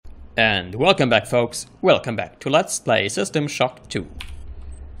And welcome back, folks. Welcome back to Let's Play System Shock 2.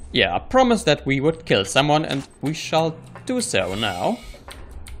 Yeah, I promised that we would kill someone, and we shall do so now.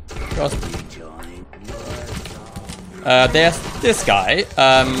 Because there's this guy.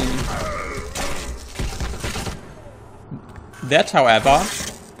 That, however,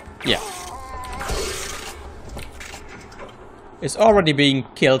 yeah, is already being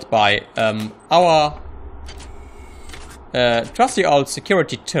killed by our trusty old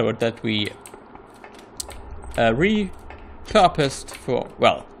security turret that we repurposed for,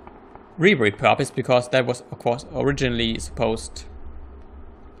 well, repurposed because that was, of course, originally supposed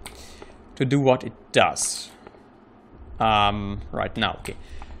to do what it does. Right now, okay.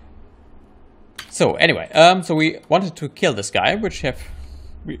 So anyway, so we wanted to kill this guy, which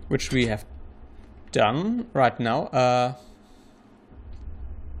we have done right now.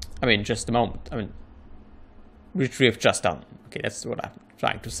 I mean, just a moment. I mean, which we have just done. Okay, that's what I'm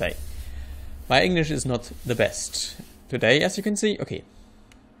trying to say. My English is not the best today, as you can see. Okay.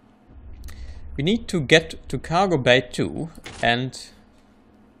 We need to get to Cargo Bay 2, and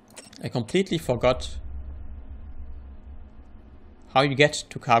I completely forgot how you get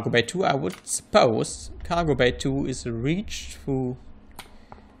to Cargo Bay 2. I would suppose Cargo Bay 2 is reached through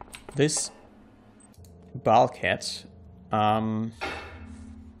this bulkhead.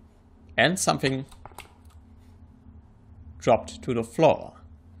 And something dropped to the floor.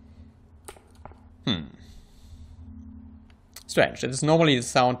 Strange. That is normally the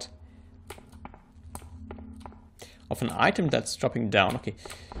sound of an item that's dropping down. Okay.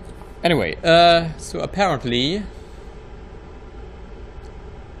 Anyway, so apparently,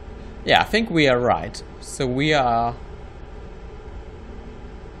 yeah, I think we are right. So we are...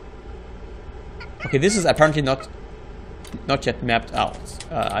 Okay, this is apparently not yet mapped out,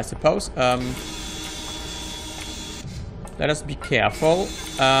 I suppose. Let us be careful.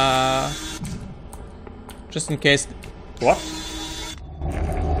 Just in case... What?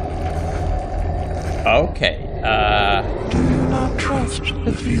 Okay. Do you not trust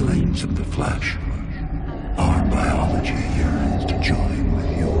the feelings of the flesh? Our biology yearns to join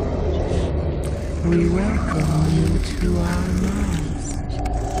with yours. We welcome you to our minds,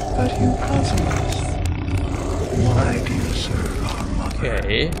 But you puzzle us. Why do you serve our mother?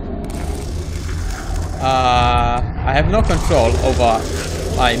 Okay. I have no control over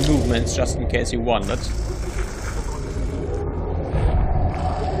my movements, just in case you wondered.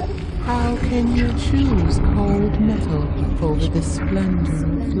 how can you choose cold metal over the splendor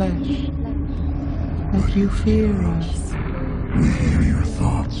of flesh? But you fear us, We hear your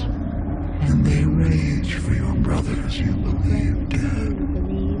thoughts, and they rage for your brothers you believe dead.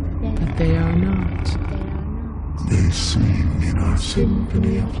 but they are not. They sing in our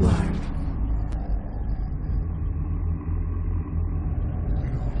symphony of life.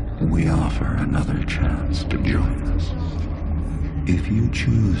 We offer another chance to join us. If you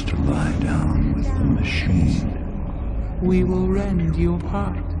choose to lie down with the machine We will rend you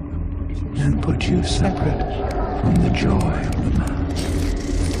apart. and put you separate from the joy of the mass.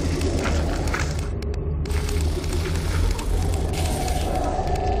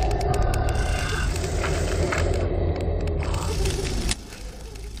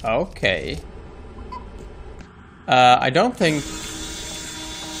 Okay. I don't think...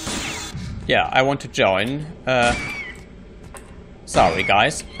 Yeah, I want to join. Sorry,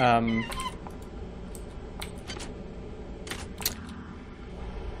 guys.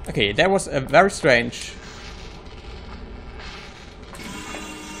 Okay, that was a very strange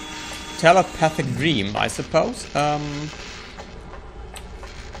telepathic dream, I suppose.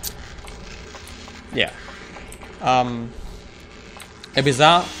 Yeah. A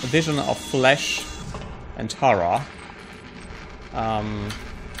bizarre vision of flesh and horror. They aren't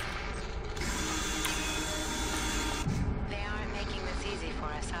making this easy for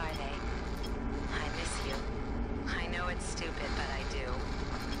us, are they? I miss you. I know it's stupid, but I do.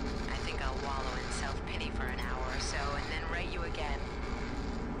 I think I'll wallow in self-pity for an hour or so, and then write you again.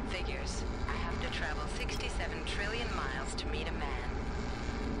 Figures. I have to travel 67 trillion miles to meet a man.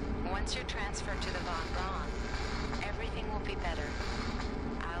 Once you're transferred to the Von Braun, everything will be better.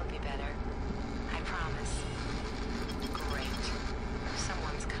 I'll be better. I promise. Great.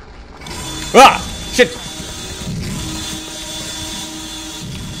 Someone's coming. Ah! Shit!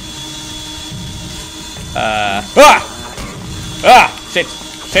 Ah! Ah! Shit!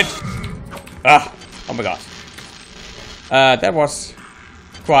 Shit! Ah! Oh my god. That was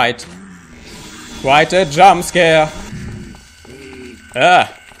quite a jump scare. Ah!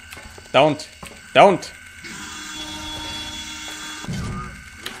 Don't!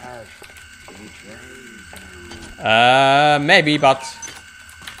 Maybe, but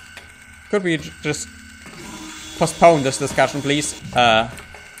Could we just postpone this discussion, please?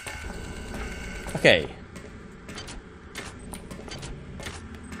 Okay.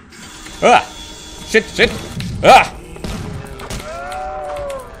 Ah! Shit, shit! Ah!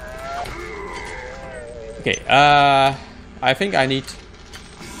 Okay, I think I need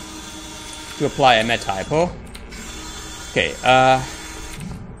to apply a med hypo. Okay,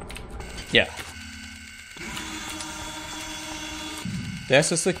 yeah.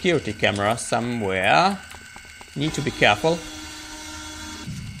 There's a security camera somewhere. Need to be careful.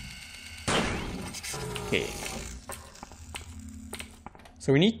 Okay.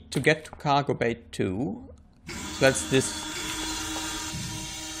 So we need to get to cargo bay 2. So that's this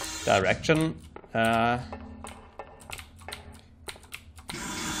direction.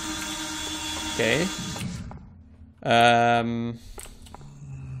 Okay.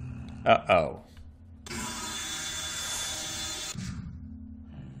 Uh-oh.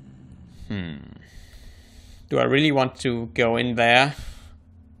 Do I really want to go in there?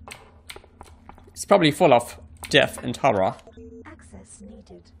 It's probably full of death and horror. Access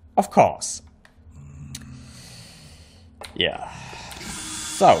needed. Of course. Yeah.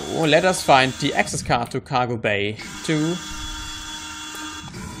 So, let us find the access card to cargo bay 2.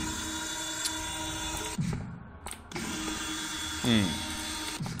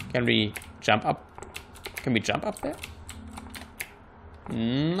 Can we jump up? Can we jump up there?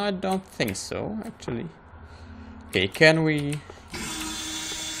 I don't think so, actually. Okay, can we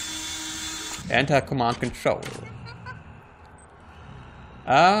enter command control?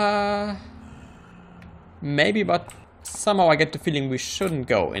 Maybe, but somehow I get the feeling we shouldn't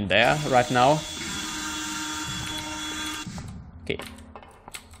go in there right now. Okay.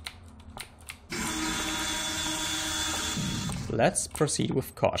 Let's proceed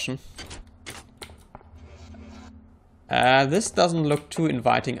with caution. This doesn't look too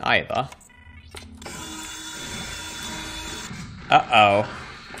inviting either. Uh-oh.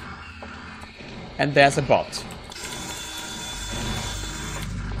 And there's a bot.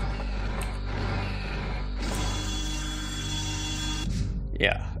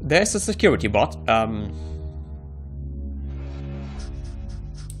 Yeah, there's a security bot. And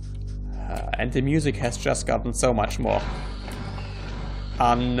the music has just gotten so much more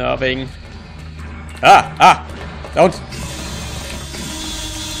unnerving. Ah! Don't!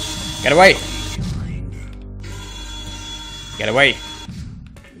 Get away! Get away!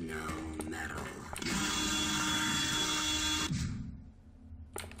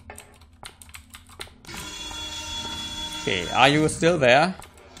 Okay, are you still there?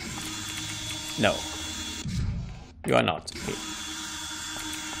 No. You are not. Okay.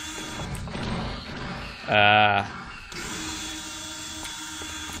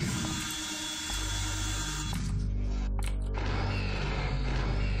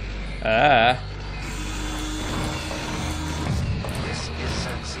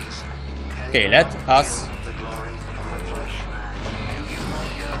 Okay, let us.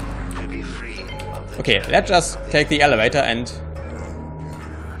 Okay, let's just take the elevator and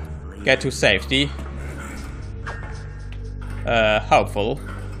get to safety. Hopeful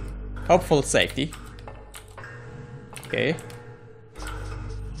safety. Okay.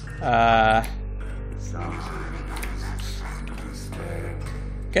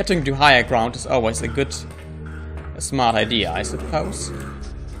 Getting to higher ground is always a smart idea, I suppose.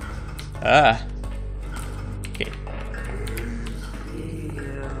 Okay.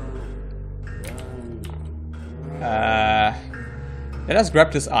 Let us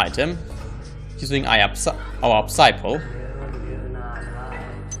grab this item using our psi-pull.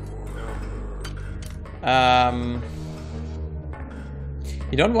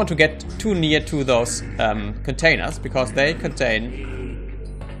 You don't want to get too near to those containers because they contain.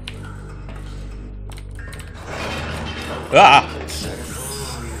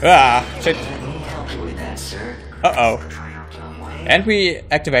 Shit. Uh-oh. And we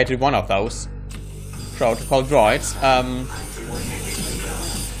activated one of those protocol droids.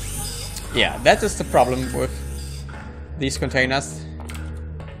 Yeah, that is the problem with these containers.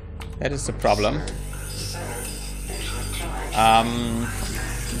 That is the problem.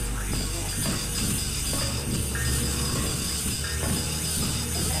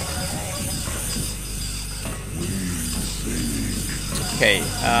 Okay,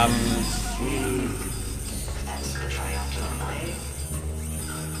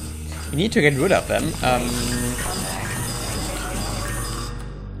 we need to get rid of them.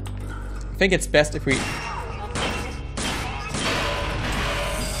 I think it's best if we...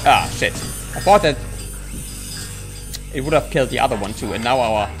 Ah, shit. I thought that it would have killed the other one too, and now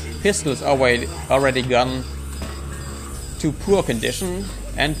our pistol is already gone to poor condition.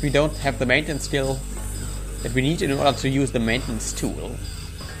 And we don't have the maintenance skill that we need in order to use the maintenance tool.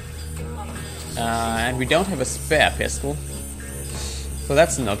 And we don't have a spare pistol. So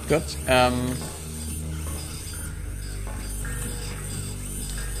that's not good.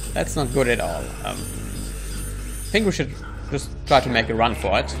 That's not good at all. I think we should just try to make a run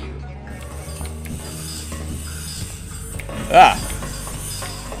for it. Ah!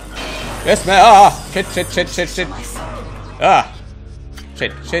 Yes, man! Ah! Shit, shit, shit, shit, shit! Ah!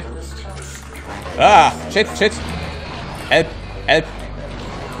 Shit, shit! Ah! Shit, shit! Help! Help!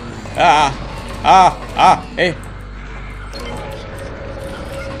 Ah! Ah! Ah! Hey!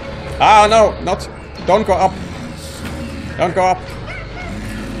 Ah! No! Not! Don't go up! Don't go up!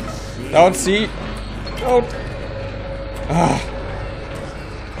 Don't see! Don't! Ah!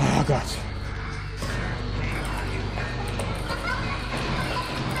 Oh God!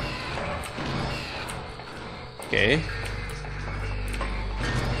 Okay.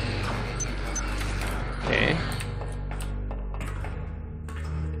 Okay.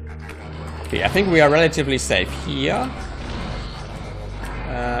 Okay, I think we are relatively safe here.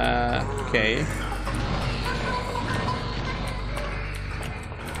 Okay.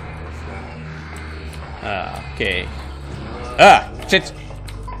 Okay. Ah! Shit!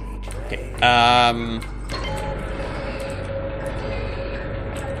 Okay,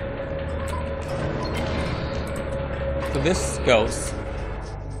 so this goes...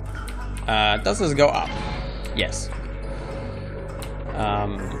 does this go up? Yes.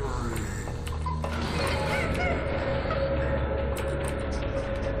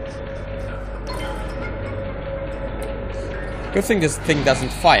 Good thing this thing doesn't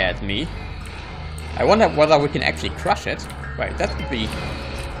fire at me. I wonder whether we can actually crush it. Right, that would be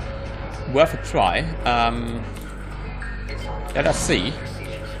worth a try. Let us see.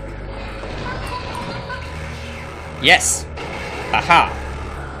 Yes! Aha!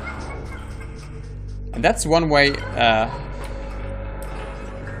 And that's one way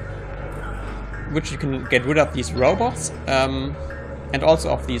which you can get rid of these robots and also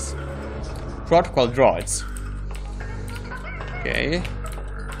of these protocol droids. Okay.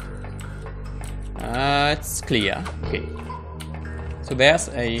 It's clear. Okay. So there's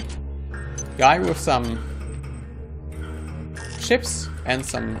a guy with some chips and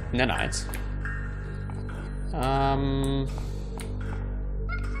some nanites.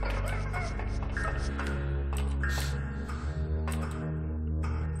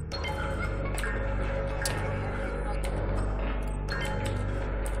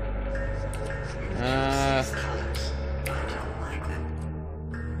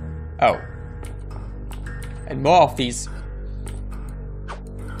 Oh. And more of these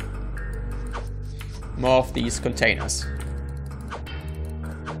containers.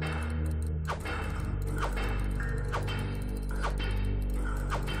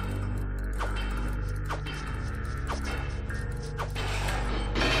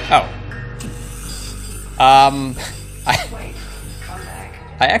 Oh.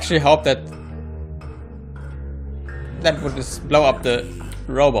 I actually hope that would just blow up the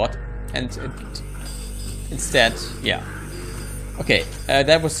robot and it instead, yeah. Okay,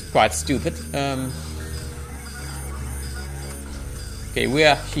 that was quite stupid. Okay, we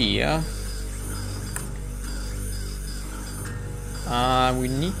are here. We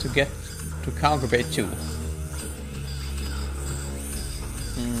need to get to cargo bay 2.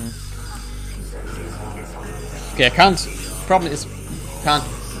 Okay, I can't. Problem is,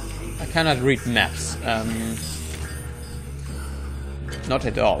 I cannot read maps. Not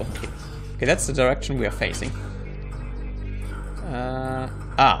at all. Okay, that's the direction we are facing.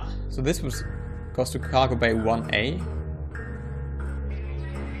 So this goes to cargo bay 1A.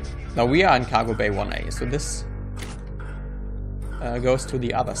 Now we are in cargo bay 1A, so this goes to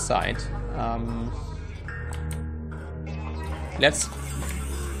the other side. Let's...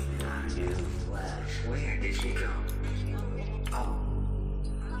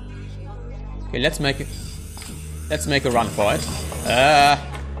 Okay, let's make a run for it.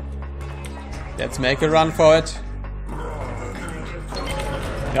 Let's make a run for it.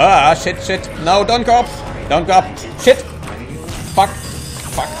 Ah, shit, shit. No, don't go up. Don't go up. Shit. Fuck.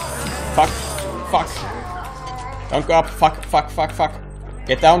 Fuck. Fuck. Fuck. Don't go up. Fuck, fuck, fuck, fuck.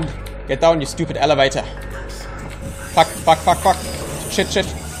 Get down. Get down, you stupid elevator. Fuck, fuck, fuck, fuck. Shit,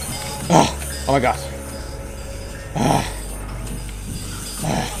 shit. Oh my god.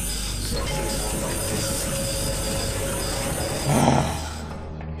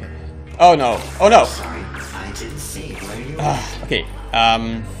 Oh no. Oh no. Sorry, I didn't see where you Okay.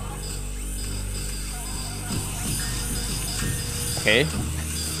 Okay.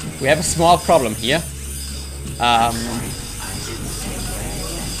 We have a small problem here.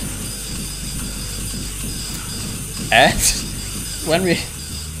 And when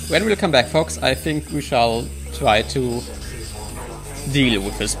we'll come back, folks, I think we shall try to deal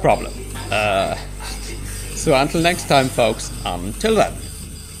with this problem. So until next time, folks, until then.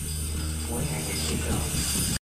 Where did you go?